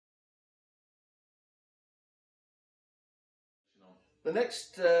The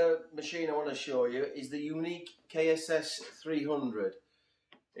next machine I want to show you is the unique KSS300.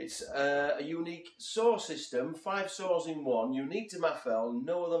 It's a unique saw system, 5 saws in one, unique to Mafell.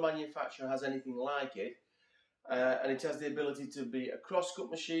 No other manufacturer has anything like it. And it has the ability to be a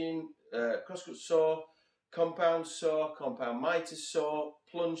crosscut machine, crosscut saw, compound miter saw,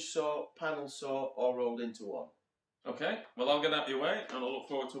 plunge saw, panel saw, all rolled into one. Okay, well I'll get out of your way and I'll look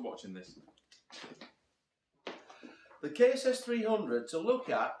forward to watching this. The KSS300 to look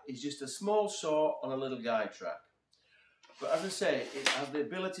at is just a small saw on a little guide track. But as I say, it has the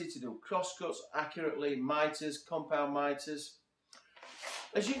ability to do crosscuts accurately, miters, compound miters.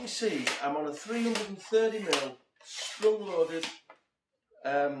 As you can see, I'm on a 330mm sprung-loaded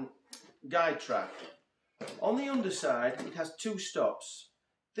guide track. On the underside, it has 2 stops.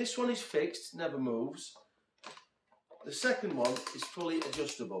 This one is fixed, never moves. The second one is fully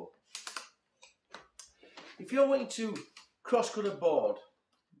adjustable. If you're wanting to cross-cut a board,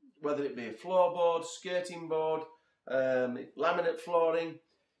 whether it be a floorboard, skirting board, laminate flooring,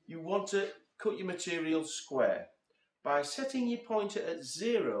 you want to cut your material square. By setting your pointer at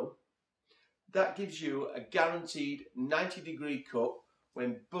 0, that gives you a guaranteed 90-degree cut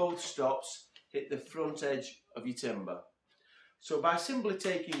when both stops hit the front edge of your timber. So by simply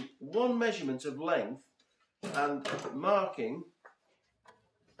taking one measurement of length and marking,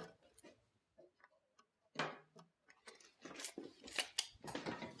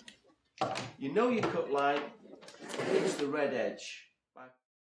 you know your cut line hits the red edge.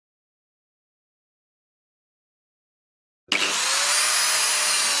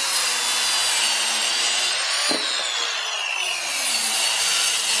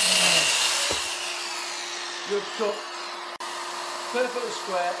 You've cut perfectly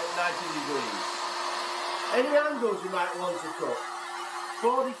square at 90 degrees. Any angles you might want to cut,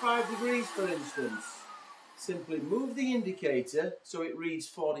 45 degrees for instance, simply move the indicator so it reads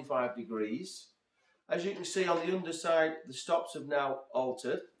 45 degrees. As you can see on the underside, the stops have now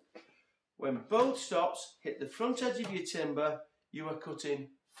altered. When both stops hit the front edge of your timber, you are cutting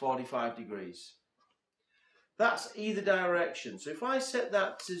 45 degrees. That's either direction. So if I set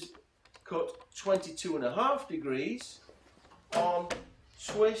that to cut 22.5 degrees, on,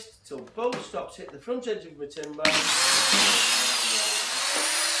 twist till both stops hit the front edge of my timber,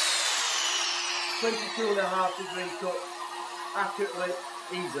 22.5 degree cut accurately,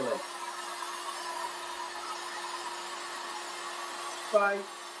 easily. By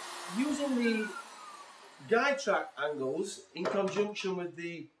using the guide track angles in conjunction with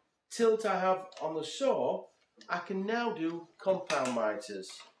the tilt I have on the saw, I can now do compound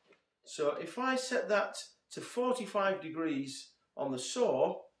miters. So if I set that to 45 degrees on the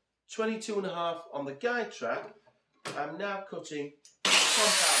saw, 22.5 on the guide track, I'm now cutting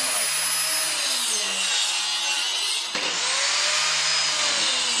compound miters.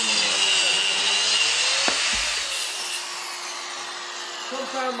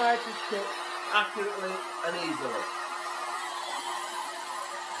 Compound miters cut accurately and easily.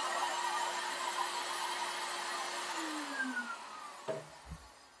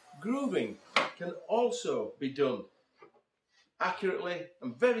 Grooving can also be done accurately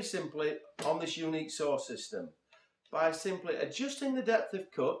and very simply on this unique saw system by simply adjusting the depth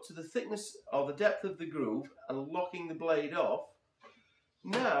of cut to the thickness or the depth of the groove and locking the blade off.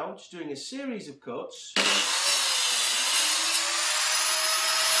 Now just doing a series of cuts.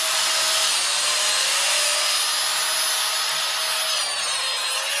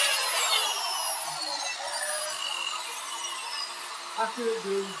 Accurate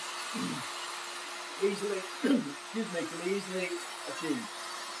grooves easily, excuse me, can be easily achieved.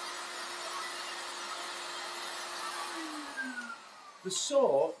 The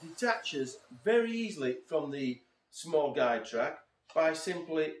saw detaches very easily from the small guide track by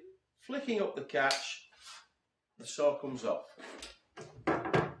simply flicking up the catch. The saw comes off.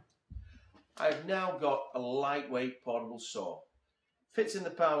 I've now got a lightweight portable saw. Fits in the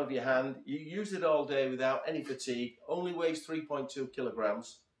palm of your hand, you use it all day without any fatigue, only weighs 3.2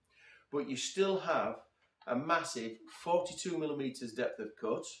 kilograms, but you still have a massive 42mm depth of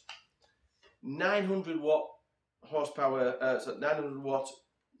cut, 900 watt horsepower, 900 watt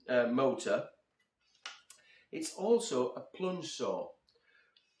motor. It's also a plunge saw,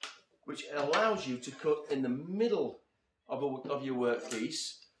 which allows you to cut in the middle of your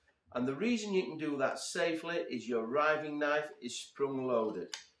workpiece. And the reason you can do that safely is your riving knife is sprung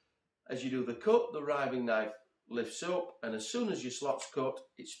loaded. As you do the cut, the riving knife lifts up, and as soon as your slot's cut,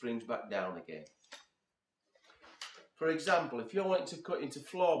 it springs back down again. For example, if you're wanting to cut into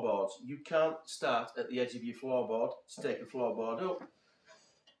floorboards, you can't start at the edge of your floorboard to take a floorboard up.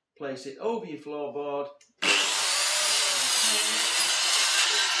 Place it over your floorboard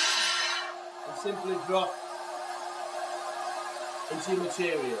simply drop into your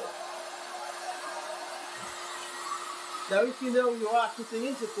material. Now if you know you are cutting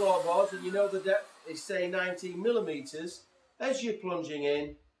into floorboards and you know the depth is say 19 millimeters, as you're plunging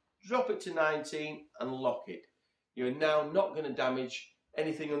in, drop it to 19 and lock it. You're now not going to damage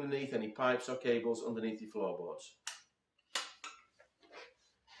anything underneath, any pipes or cables underneath your floorboards.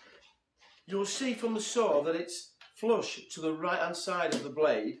 You'll see from the saw that it's flush to the right hand side of the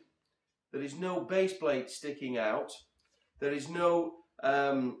blade. There is no base plate sticking out. There is no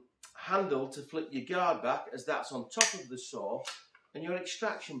handle to flip your guard back, as that's on top of the saw, and your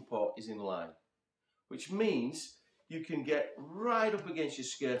extraction port is in line, which means you can get right up against your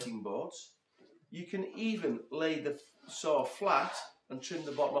skirting boards. You can even lay the saw flat and trim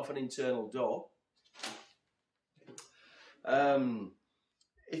the bottom off an internal door.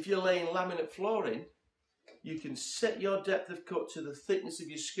 If you're laying laminate flooring, you can set your depth of cut to the thickness of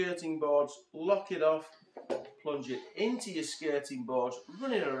your skirting boards, lock it off, plunge it into your skirting boards,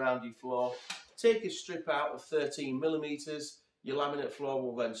 run it around your floor, take a strip out of 13 millimeters, your laminate floor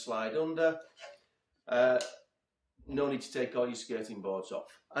will then slide under. No need to take all your skirting boards off.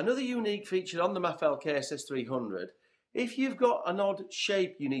 Another unique feature on the Mafell KSS300, if you've got an odd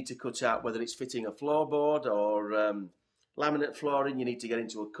shape you need to cut out, whether it's fitting a floorboard or laminate flooring, you need to get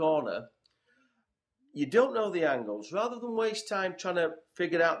into a corner, you don't know the angles. Rather than waste time trying to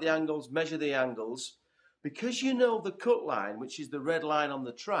figure out the angles, measure the angles, because you know the cut line, which is the red line on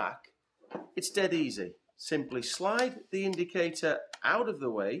the track, it's dead easy. Simply slide the indicator out of the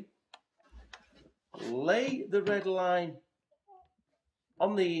way, lay the red line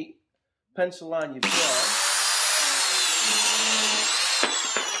on the pencil line you've drawn,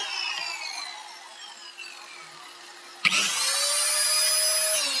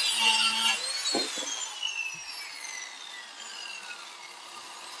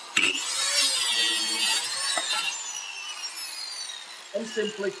 and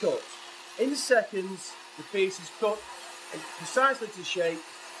simply cut. In seconds, the piece is cut precisely to shape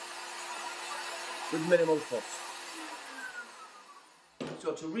with minimal fuss.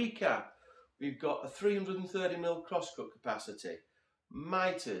 So to recap, we've got a 330mm crosscut capacity,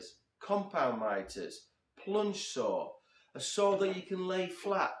 miters, compound miters, plunge saw, a saw that you can lay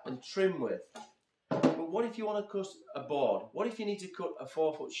flat and trim with. But what if you want to cut a board? What if you need to cut a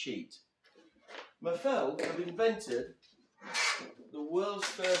 4-foot sheet? Mafell have invented the world's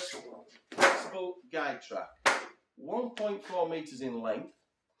first flexible guide track, 1.4 meters in length.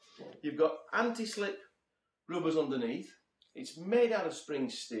 You've got anti-slip rubbers underneath. It's made out of spring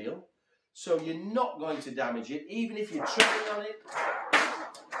steel, so you're not going to damage it. Even if you're treading on it,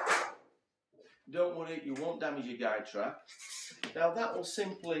 don't worry, you won't damage your guide track. Now that will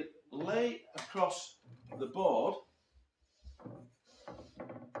simply lay across the board.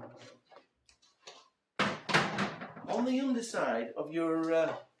 On the underside of your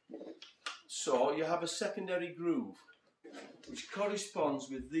saw, you have a secondary groove which corresponds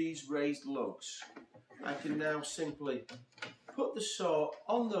with these raised lugs. I can now simply put the saw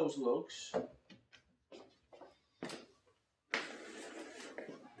on those lugs.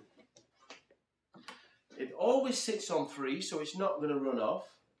 It always sits on 3, so it's not going to run off.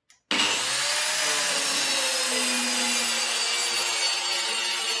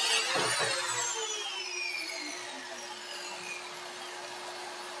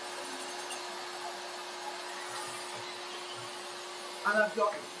 And I've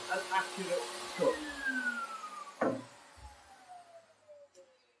got an accurate cut.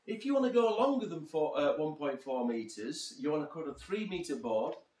 If you want to go longer than 1.4 meters, you want to cut a 3-meter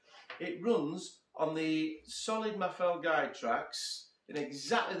board. It runs on the solid Mafell guide tracks in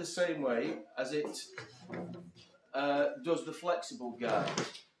exactly the same way as it does the flexible guide.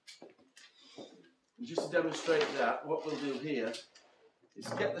 And just to demonstrate that, what we'll do here is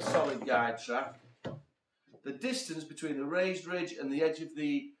get the solid guide track. The distance between the raised ridge and the edge of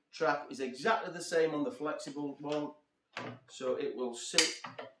the track is exactly the same on the flexible one, so it will sit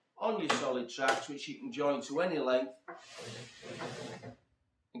on your solid tracks, which you can join to any length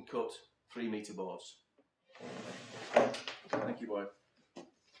and cut 3-meter boards. Thank you, boy.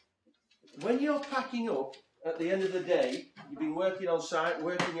 When you're packing up at the end of the day, you've been working on site,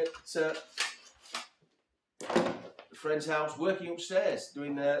 working at a friend's house, working upstairs,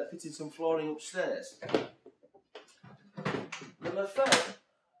 doing fitting some flooring upstairs. The Mafell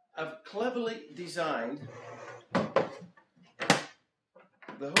have cleverly designed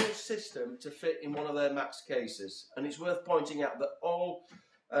the whole system to fit in one of their max cases, and it's worth pointing out that all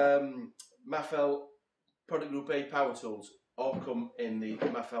Mafell Product Group A power tools all come in the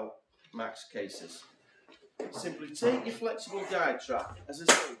Mafell max cases. simply take your flexible guide track. As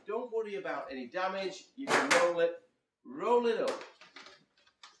I say, don't worry about any damage. You can roll it up.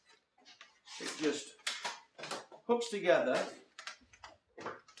 It just hooks together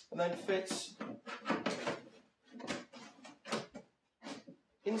and then fits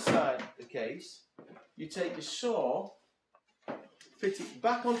inside the case. You take your saw, fit it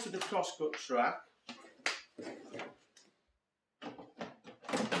back onto the crosscut track.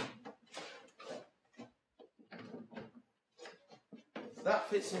 That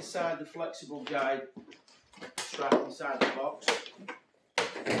fits inside the flexible guide track inside the box.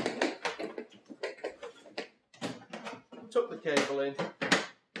 Tuck the cable in.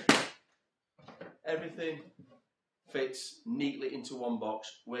 Everything fits neatly into one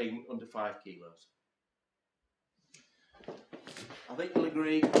box, weighing under 5 kilos. I think you'll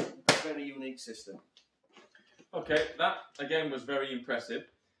agree, a very unique system. Okay, that again was very impressive.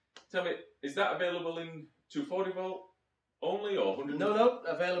 Tell me, is that available in 240 volt only or 100? No,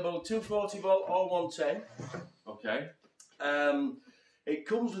 available 240 volt or 110. Okay. It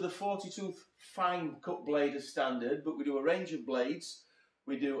comes with a 40-tooth fine cut blade as standard, but we do a range of blades.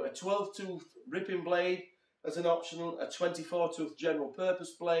 We do a 12-tooth ripping blade as an optional, a 24-tooth general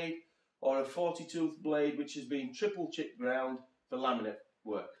purpose blade, or a 40-tooth blade which has been triple chip ground for laminate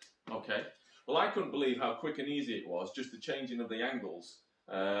work. Okay. Well, I couldn't believe how quick and easy it was, just the changing of the angles,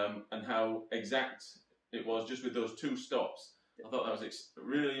 and how exact it was just with those 2 stops. I thought that was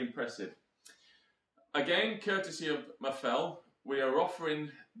really impressive. Again, courtesy of Mafell, we are offering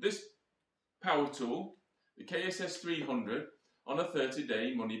this power tool, the KSS300, on a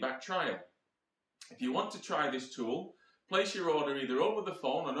 30-day money-back trial. If you want to try this tool, place your order either over the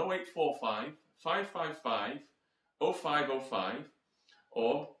phone on 0845 555 0505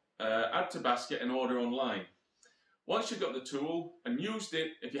 or add to basket and order online. Once you've got the tool and used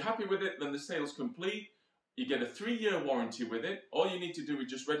it, if you're happy with it, then the sale's complete. You get a 3-year warranty with it. All you need to do is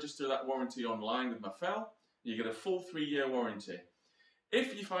just register that warranty online with Mafell. You get a full 3-year warranty.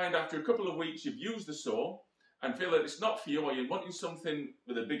 If you find after a couple of weeks you've used the saw and feel that it's not for you, or you're wanting something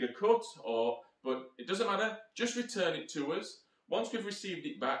with a bigger cut, but it doesn't matter, just return it to us. Once we've received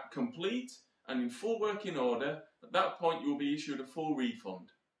it back complete and in full working order, at that point you will be issued a full refund.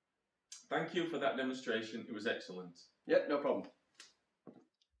 Thank you for that demonstration, it was excellent. Yep, no problem.